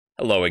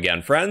Hello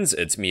again, friends.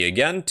 It's me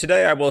again.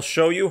 Today I will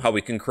show you how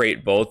we can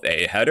create both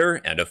a header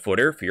and a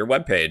footer for your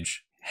web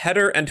page.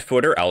 Header and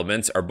footer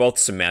elements are both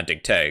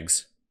semantic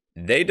tags.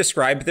 They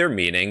describe their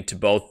meaning to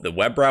both the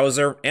web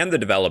browser and the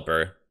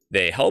developer.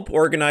 They help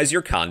organize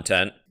your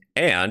content,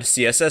 and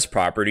CSS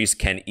properties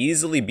can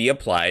easily be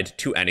applied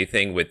to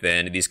anything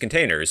within these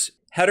containers.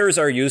 Headers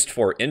are used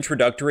for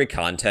introductory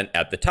content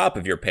at the top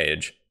of your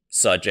page,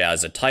 such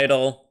as a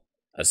title,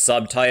 a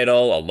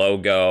subtitle, a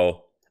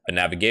logo, a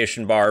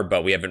navigation bar,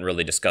 but we haven't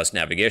really discussed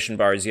navigation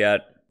bars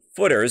yet.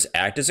 Footers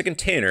act as a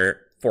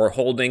container for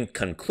holding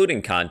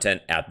concluding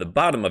content at the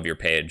bottom of your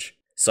page,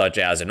 such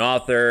as an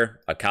author,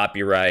 a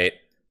copyright,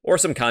 or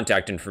some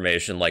contact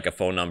information like a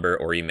phone number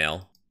or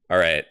email.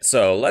 Alright,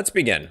 so let's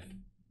begin.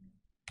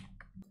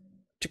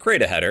 To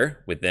create a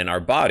header within our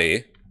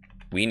body,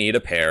 we need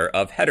a pair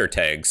of header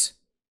tags.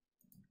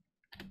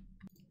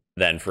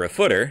 Then for a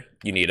footer,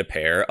 you need a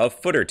pair of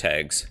footer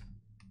tags.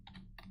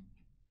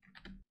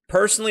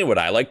 Personally, what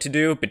I like to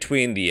do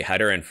between the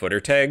header and footer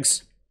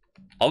tags,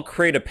 I'll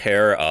create a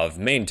pair of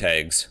main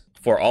tags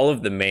for all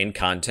of the main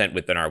content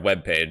within our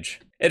web page.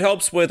 It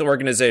helps with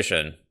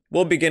organization.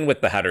 We'll begin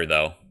with the header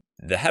though.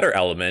 The header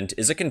element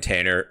is a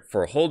container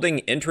for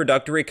holding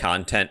introductory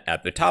content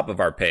at the top of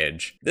our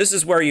page. This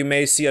is where you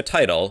may see a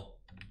title,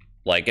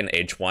 like an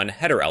H1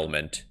 header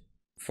element.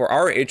 For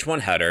our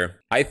H1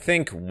 header, I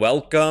think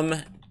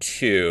welcome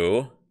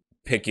to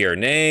pick your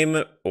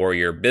name or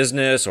your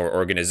business or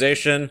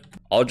organization.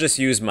 I'll just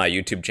use my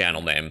YouTube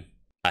channel name.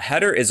 A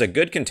header is a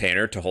good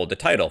container to hold the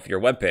title for your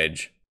web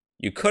page.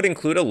 You could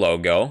include a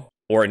logo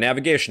or a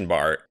navigation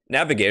bar.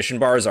 Navigation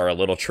bars are a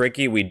little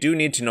tricky. We do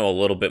need to know a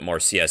little bit more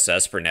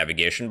CSS for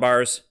navigation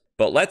bars,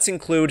 but let's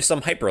include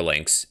some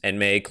hyperlinks and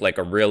make like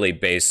a really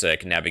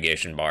basic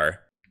navigation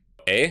bar.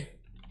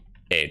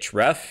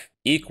 href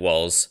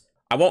equals,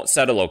 I won't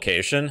set a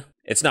location.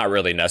 It's not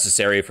really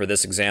necessary for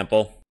this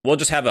example. We'll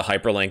just have a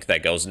hyperlink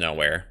that goes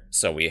nowhere.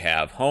 So we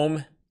have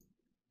home.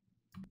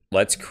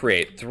 Let's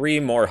create 3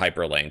 more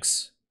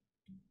hyperlinks.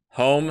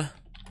 Home,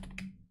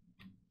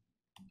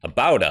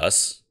 about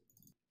us,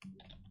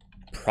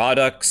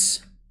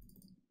 products,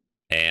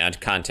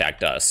 and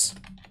contact us.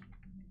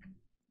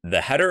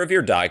 The header of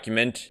your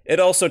document,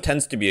 it also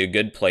tends to be a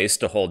good place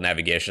to hold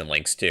navigation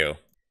links too.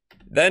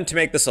 Then to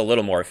make this a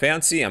little more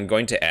fancy, I'm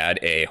going to add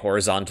a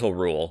horizontal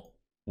rule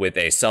with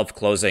a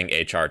self-closing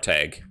HR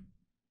tag.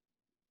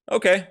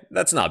 Okay,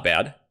 that's not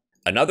bad.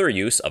 Another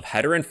use of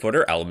header and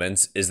footer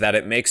elements is that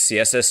it makes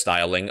CSS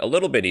styling a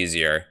little bit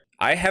easier.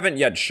 I haven't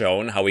yet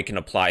shown how we can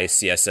apply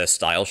CSS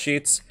style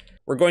sheets.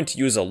 We're going to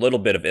use a little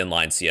bit of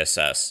inline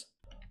CSS.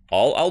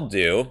 All I'll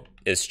do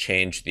is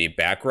change the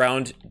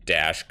background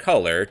dash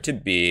color to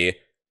be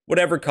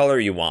whatever color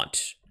you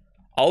want.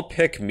 I'll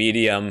pick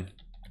medium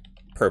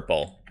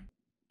purple.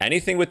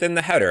 Anything within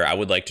the header, I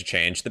would like to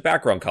change the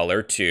background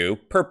color to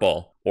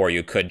purple. Or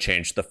you could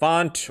change the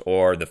font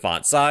or the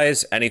font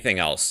size, anything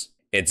else.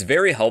 It's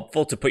very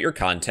helpful to put your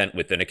content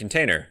within a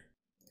container.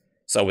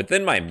 So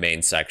within my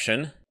main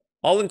section,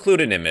 I'll include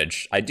an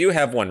image. I do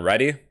have one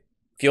ready.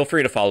 Feel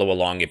free to follow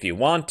along if you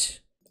want.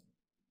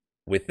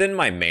 Within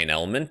my main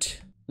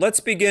element, let's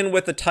begin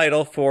with the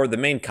title for the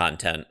main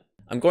content.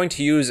 I'm going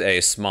to use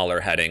a smaller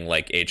heading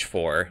like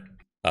H4.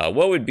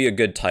 What would be a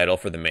good title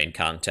for the main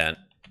content?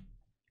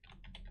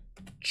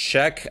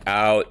 Check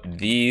out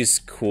these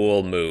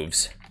cool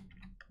moves.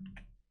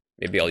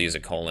 Maybe I'll use a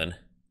colon.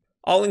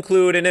 I'll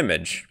include an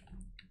image.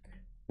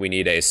 We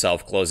need a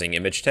self-closing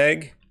image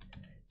tag.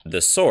 The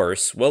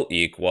source will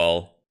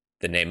equal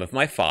the name of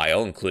my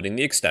file, including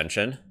the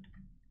extension.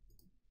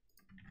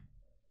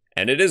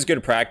 And it is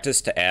good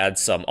practice to add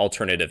some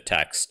alternative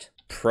text.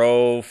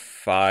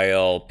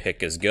 Profile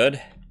pic is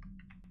good.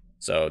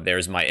 So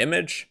there's my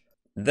image.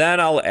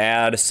 Then I'll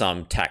add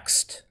some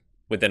text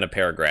within a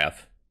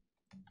paragraph.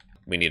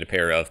 We need a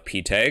pair of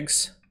p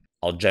tags.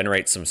 I'll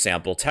generate some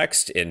sample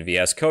text in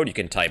VS Code. You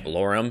can type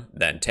lorem,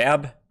 then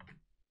tab.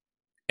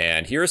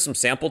 And here's some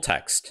sample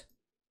text.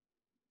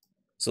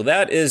 So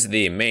that is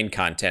the main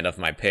content of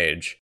my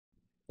page.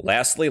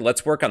 Lastly,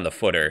 let's work on the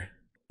footer.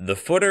 The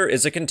footer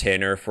is a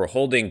container for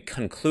holding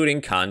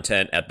concluding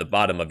content at the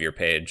bottom of your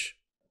page.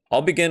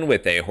 I'll begin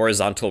with a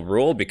horizontal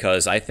rule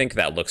because I think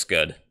that looks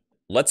good.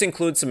 Let's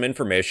include some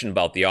information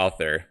about the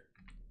author.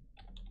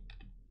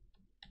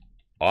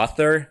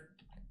 Author,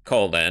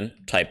 colon,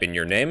 type in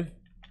your name.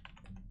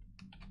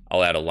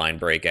 I'll add a line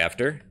break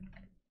after.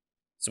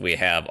 So we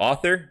have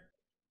author,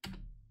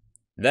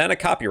 then a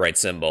copyright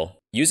symbol.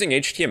 Using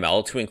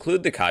HTML to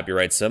include the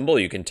copyright symbol,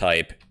 you can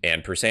type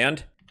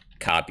ampersand,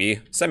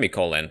 copy,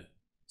 semicolon.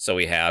 So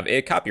we have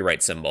a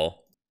copyright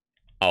symbol.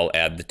 I'll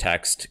add the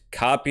text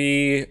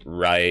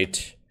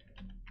copyright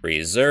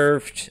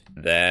reserved,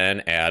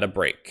 then add a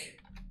break.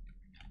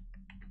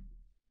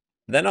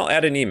 Then I'll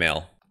add an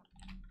email.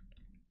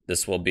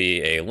 This will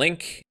be a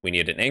link. We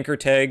need an anchor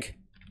tag.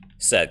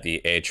 Set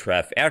the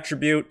href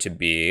attribute to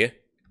be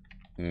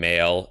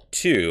mail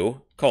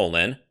to,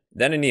 colon,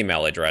 then an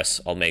email address.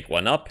 I'll make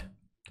one up.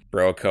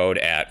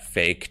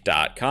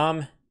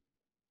 Brocode@fake.com.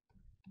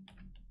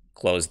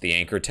 Close the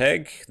anchor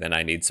tag. Then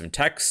I need some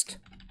text.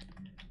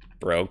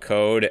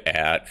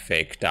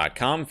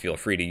 brocode@fake.com. Feel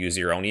free to use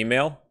your own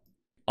email.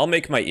 I'll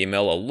make my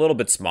email a little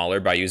bit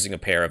smaller by using a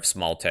pair of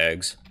small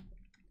tags.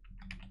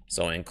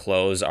 So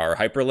enclose our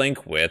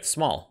hyperlink with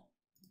small.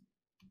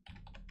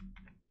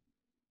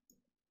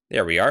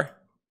 There we are.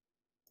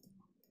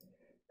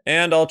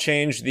 And I'll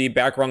change the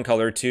background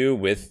color to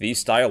with the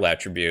style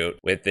attribute.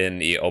 Within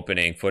the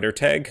opening footer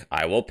tag,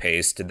 I will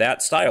paste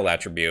that style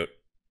attribute.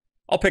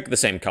 I'll pick the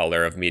same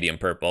color of medium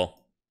purple.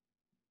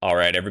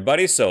 Alright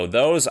everybody, so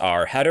those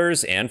are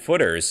headers and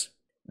footers.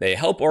 They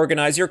help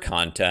organize your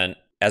content,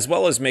 as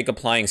well as make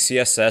applying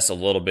CSS a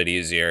little bit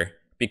easier,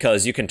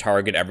 because you can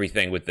target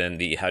everything within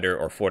the header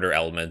or footer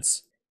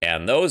elements.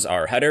 And those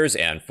are headers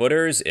and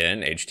footers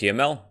in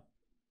HTML.